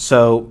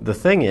 So the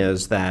thing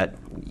is that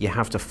you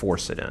have to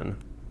force it in,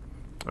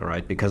 all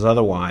right, because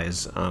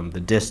otherwise the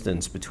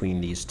distance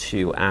between these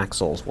two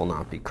axles will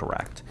not be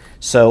correct.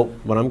 So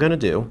what I'm going to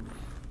do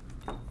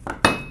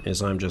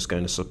is I'm just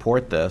going to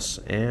support this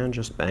and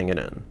just bang it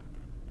in.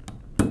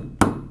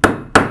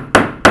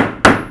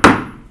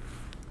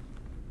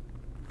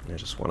 I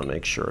just want to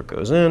make sure it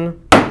goes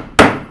in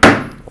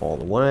all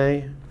the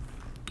way.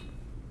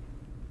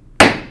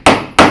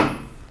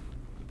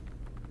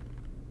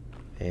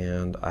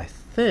 And I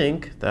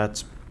think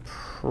that's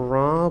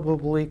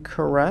probably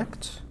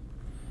correct.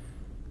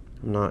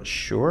 I'm not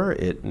sure.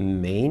 It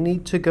may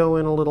need to go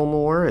in a little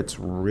more. It's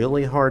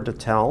really hard to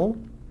tell.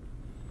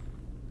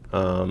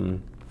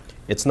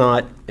 It's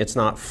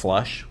not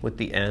flush with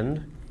the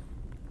end,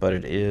 but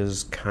it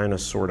is kind of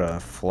sort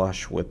of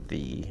flush with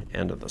the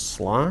end of the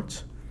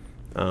slot.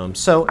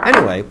 So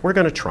anyway, we're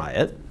going to try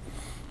it.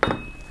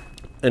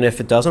 And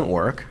if it doesn't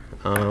work,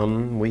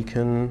 we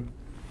can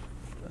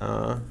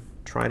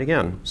try it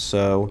again.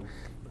 So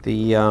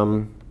the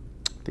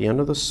end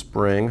of the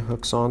spring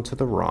hooks onto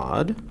the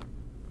rod,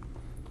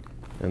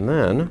 and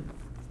then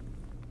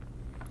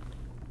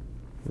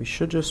we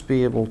should just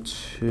be able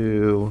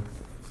to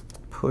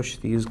push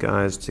these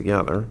guys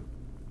together,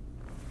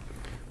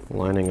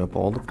 lining up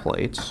all the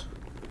plates.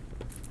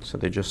 So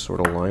they just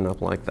sort of line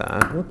up like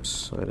that.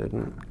 Oops, I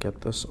didn't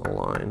get this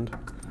aligned.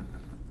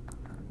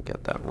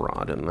 Get that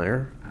rod in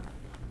there.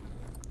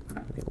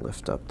 Let me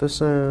lift up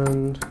this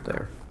end.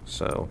 There.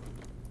 So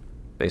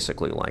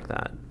basically like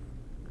that.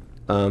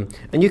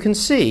 And you can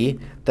see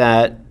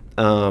that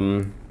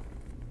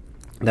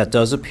that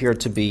does appear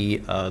to be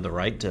the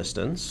right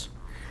distance.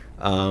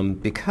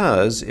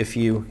 Because if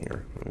you,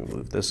 here, let me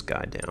move this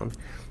guy down.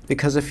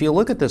 Because if you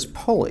look at this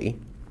pulley,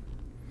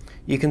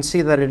 you can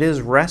see that it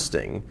is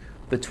resting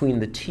between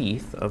the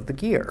teeth of the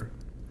gear.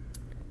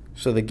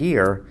 So the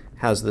gear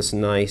has this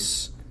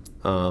nice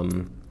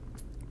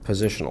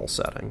positional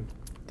setting,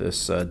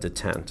 this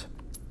detent.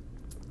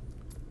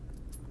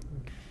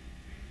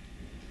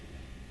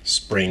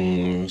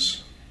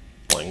 Springs,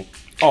 blank.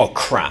 Oh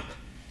crap!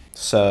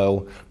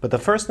 So, but the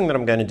first thing that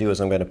I'm going to do is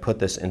I'm going to put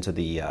this into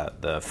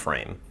the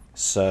frame.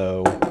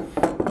 So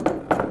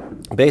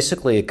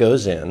basically, it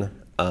goes in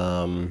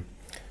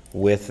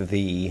with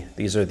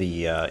these are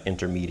the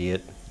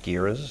intermediate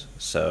gears.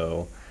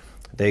 So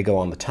they go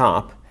on the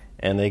top,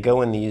 and they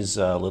go in these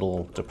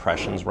little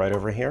depressions right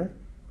over here.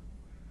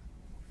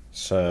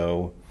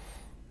 So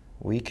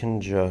we can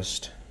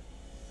just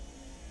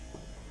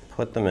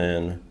put them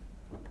in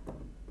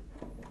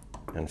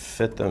and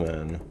fit them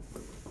in.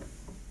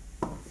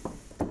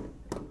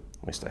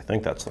 At least I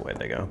think that's the way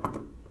they go.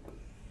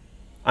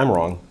 I'm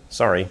wrong.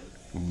 Sorry.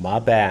 My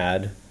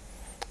bad.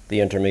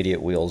 The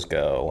intermediate wheels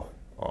go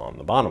on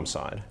the bottom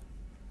side,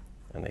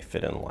 and they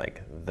fit in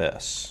like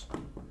this.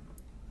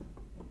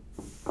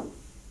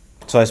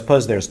 So I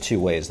suppose there's two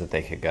ways that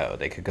they could go.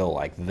 They could go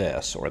like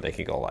this, or they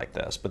could go like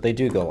this. But they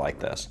do go like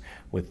this,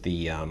 with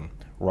the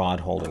rod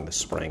holding the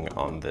spring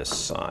on this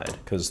side,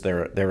 because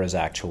there is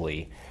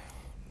actually,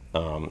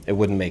 it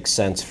wouldn't make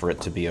sense for it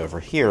to be over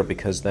here,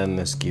 because then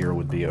this gear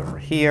would be over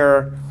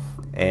here.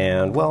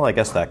 And, well, I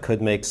guess that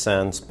could make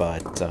sense,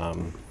 but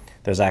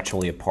there's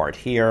actually a part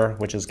here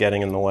which is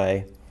getting in the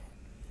way.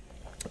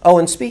 Oh,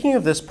 and speaking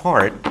of this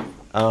part,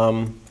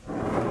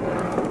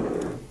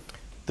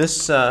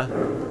 this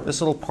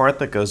little part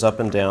that goes up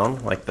and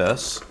down like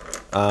this,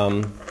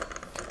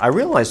 I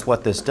realized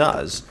what this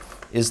does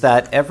is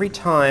that every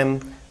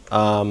time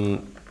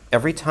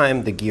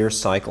the gear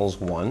cycles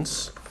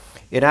once,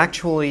 it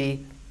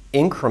actually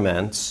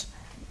increments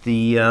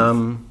the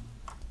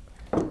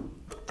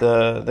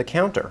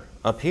counter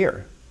up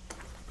here.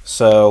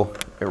 So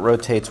it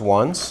rotates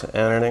once,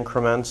 and it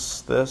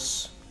increments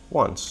this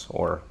once,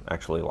 or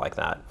actually like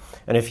that.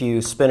 And if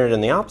you spin it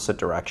in the opposite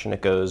direction,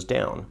 it goes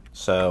down.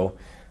 So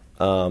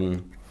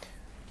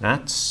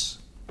that's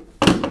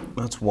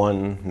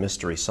one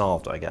mystery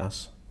solved, I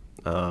guess.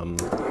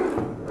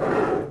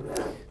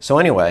 So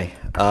anyway,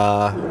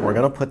 we're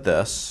going to put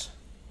this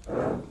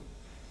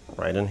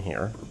right in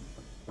here.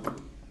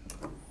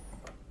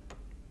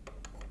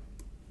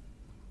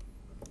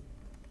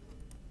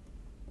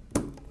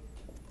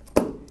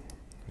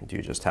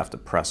 do just have to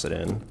press it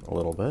in a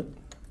little bit.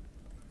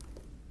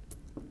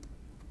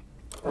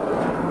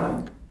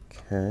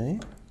 Okay,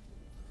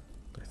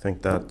 I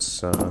think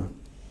that's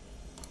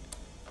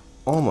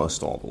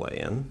almost all the way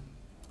in.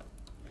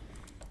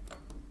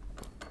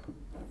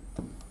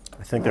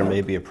 I think there may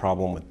be a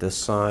problem with this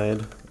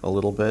side a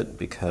little bit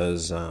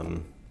because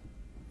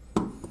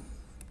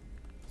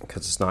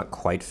it's not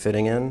quite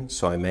fitting in,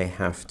 so I may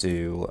have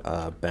to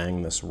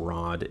bang this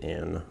rod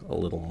in a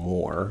little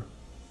more.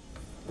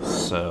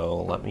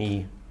 So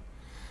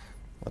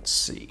let's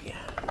see.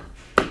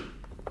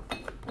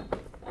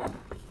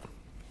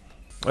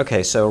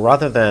 Okay, so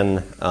rather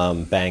than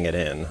bang it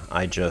in,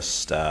 I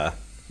just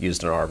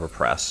used an arbor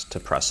press to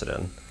press it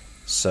in.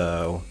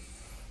 So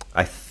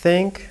I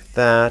think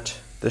that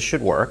this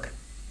should work.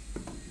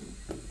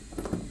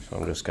 So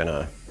I'm just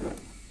gonna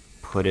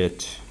put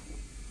it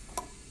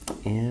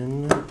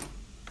in.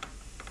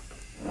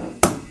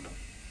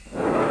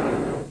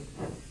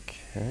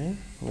 Okay,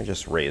 let me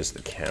just raise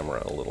the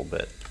camera a little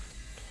bit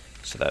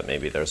so that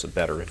maybe there's a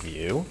better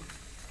view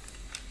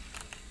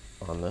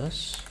on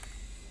this.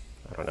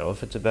 I don't know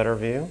if it's a better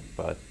view,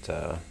 but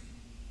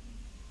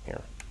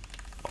here,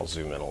 I'll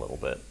zoom in a little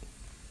bit.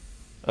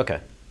 Okay,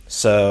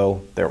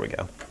 so there we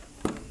go.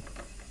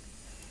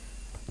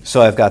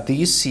 So I've got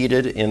these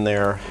seated in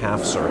their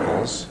half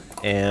circles,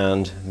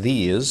 and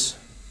these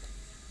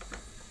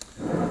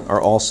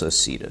are also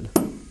seated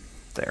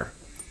there.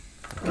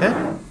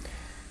 Okay?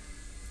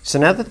 So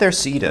now that they're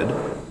seated,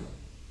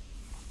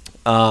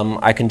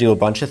 I can do a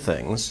bunch of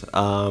things.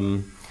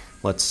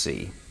 Let's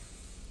see.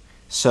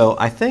 So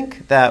I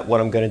think that what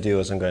I'm going to do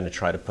is I'm going to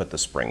try to put the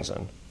springs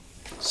in.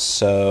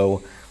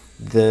 So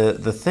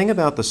the thing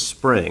about the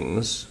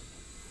springs,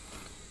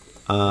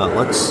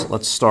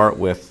 let's start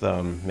with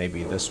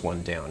maybe this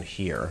one down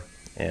here,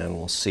 and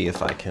we'll see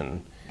if I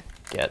can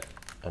get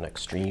an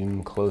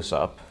extreme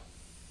close-up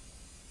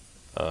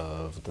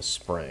of the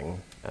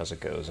spring as it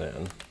goes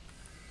in.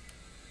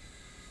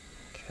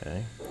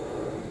 Okay.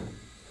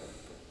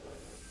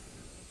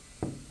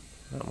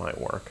 That might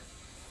work.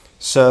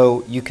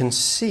 So you can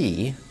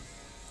see,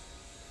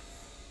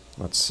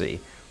 let's see,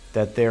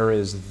 that there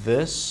is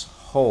this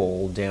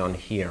hole down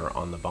here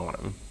on the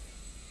bottom.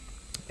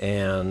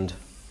 And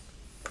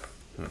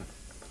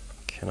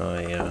can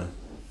I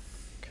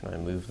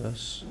move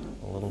this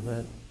a little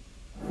bit?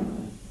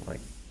 Like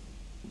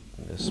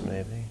this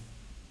maybe?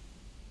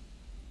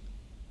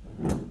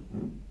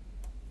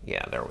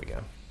 Yeah, there we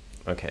go.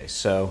 Okay,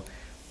 so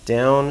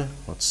down,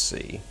 let's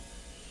see,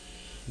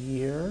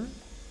 here,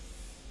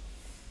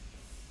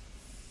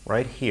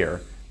 right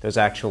here, there's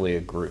actually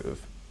a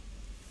groove.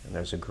 And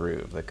there's a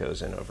groove that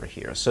goes in over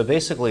here. So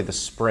basically the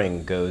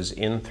spring goes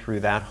in through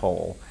that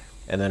hole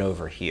and then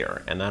over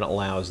here. And that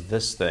allows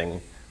this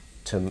thing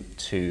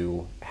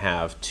to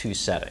have two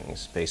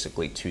settings,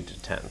 basically 2 to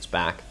 10s,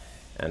 back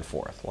and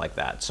forth, like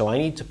that. So I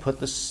need to put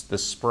this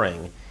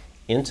spring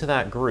into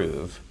that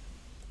groove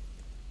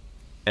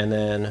and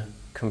then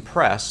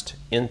compressed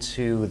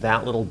into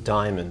that little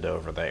diamond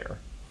over there.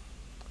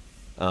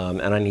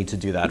 And I need to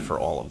do that for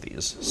all of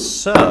these.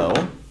 So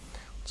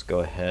let's go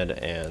ahead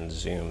and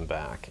zoom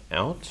back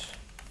out.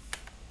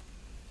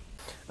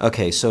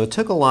 Okay, so it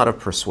took a lot of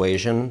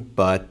persuasion,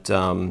 but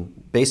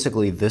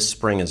basically this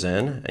spring is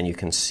in, and you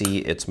can see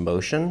its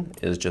motion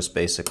is just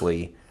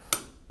basically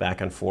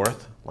back and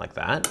forth like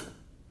that.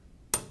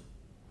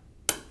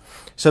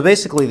 So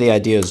basically the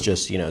idea is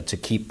just, to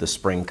keep the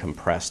spring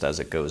compressed as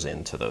it goes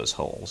into those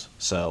holes.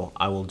 So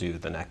I will do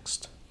the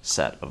next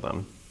set of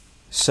them.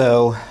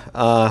 So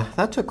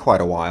that took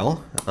quite a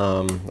while,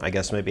 I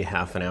guess maybe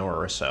half an hour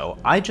or so.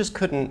 I just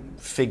couldn't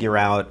figure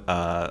out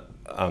a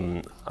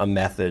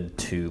method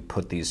to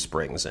put these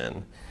springs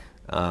in.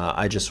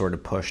 I just sort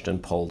of pushed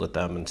and pulled at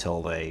them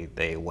until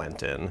they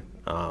went in.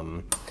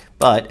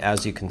 But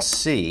as you can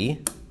see,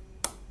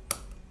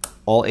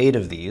 all 8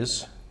 of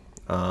these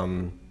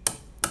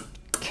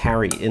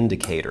carry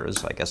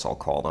indicators, I guess I'll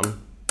call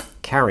them,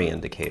 carry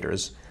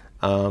indicators,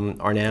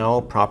 are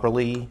now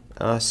properly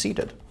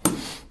seated.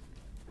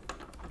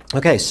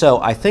 Okay, so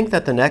I think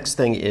that the next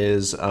thing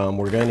is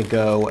we're going to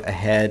go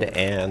ahead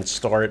and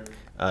start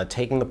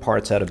taking the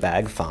parts out of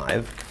bag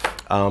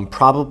 5.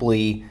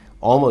 Probably,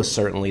 almost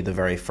certainly, the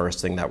very first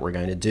thing that we're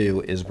going to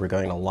do is we're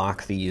going to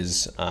lock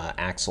these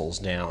axles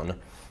down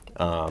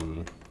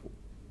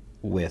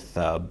with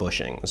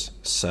bushings.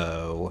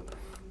 So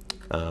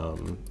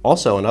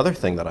also another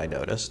thing that I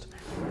noticed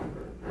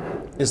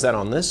is that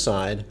on this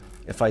side,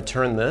 if I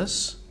turn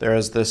this, there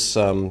is this,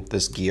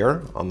 this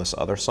gear on this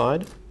other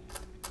side.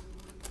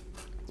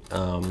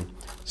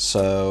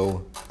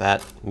 So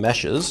that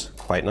meshes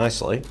quite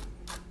nicely.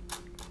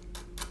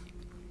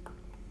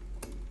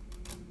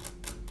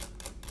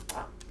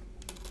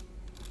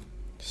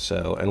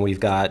 So, and we've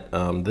got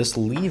this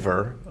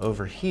lever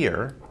over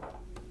here,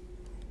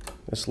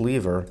 this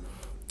lever,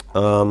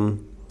 I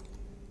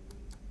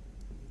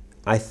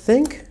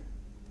think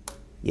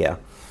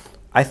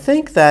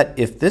that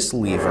if this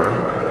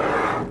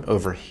lever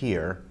over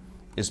here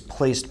is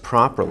placed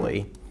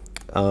properly,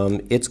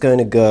 it's going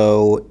to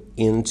go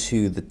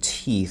into the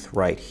teeth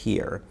right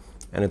here,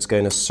 and it's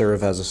going to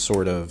serve as a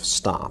sort of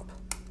stop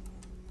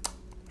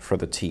for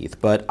the teeth.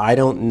 But I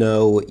don't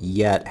know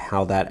yet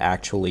how that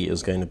actually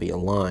is going to be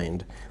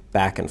aligned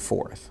back and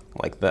forth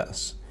like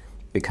this,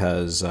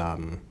 because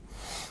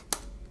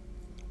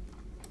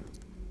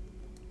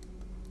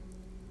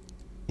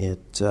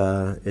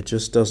it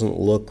just doesn't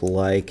look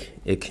like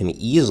it can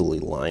easily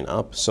line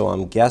up. So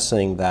I'm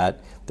guessing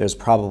that there's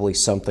probably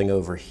something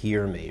over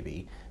here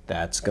maybe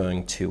that's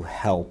going to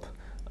help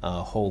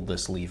hold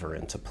this lever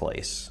in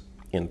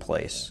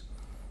place.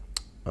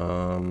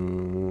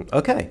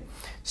 Okay,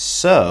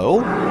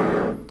 so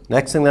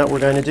next thing that we're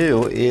going to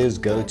do is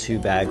go to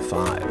bag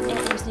 5.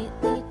 Antlers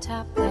neatly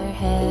top their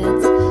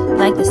heads,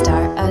 like the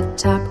star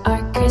atop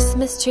our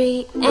Christmas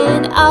tree.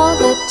 And all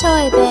the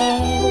toy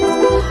bags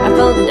are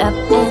folded up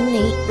and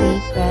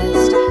neatly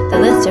pressed. The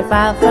lists are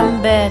filed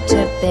from bare to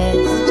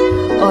best,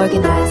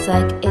 organized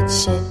like it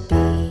should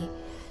be.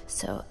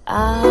 So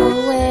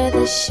I'll wear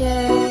the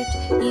shirt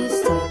you